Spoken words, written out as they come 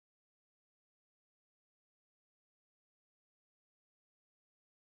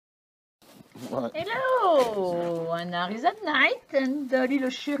What? Hello! And now it's at night and a little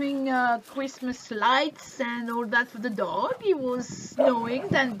sharing Christmas lights and all that for the dog. It was snowing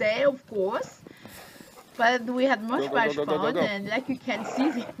that day, of course, but we had much fun. And like you can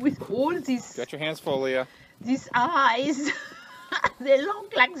see, with all these Got your hands full, Leah. these eyes, they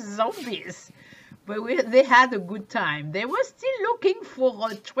look like zombies. But they had a good time. They were still looking for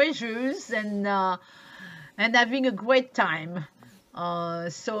treasures and having a great time.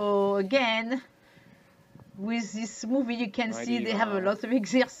 So again, with this movie, you can see they have a lot of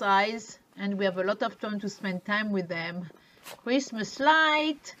exercise and we have a lot of time to spend time with them. Christmas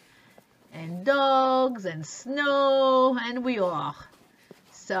light and dogs and snow and we are.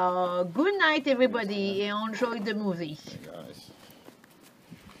 So good night everybody and enjoy the movie. Hey guys.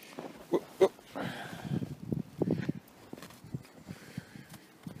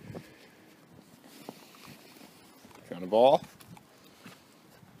 Found the ball?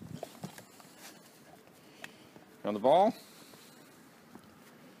 Found the ball?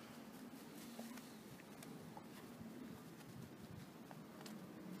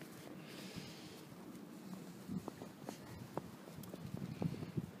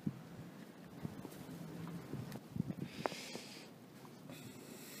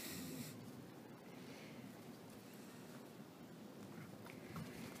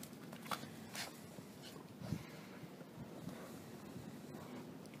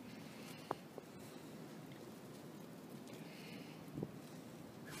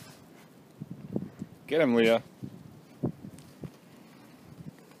 Get him, Leah.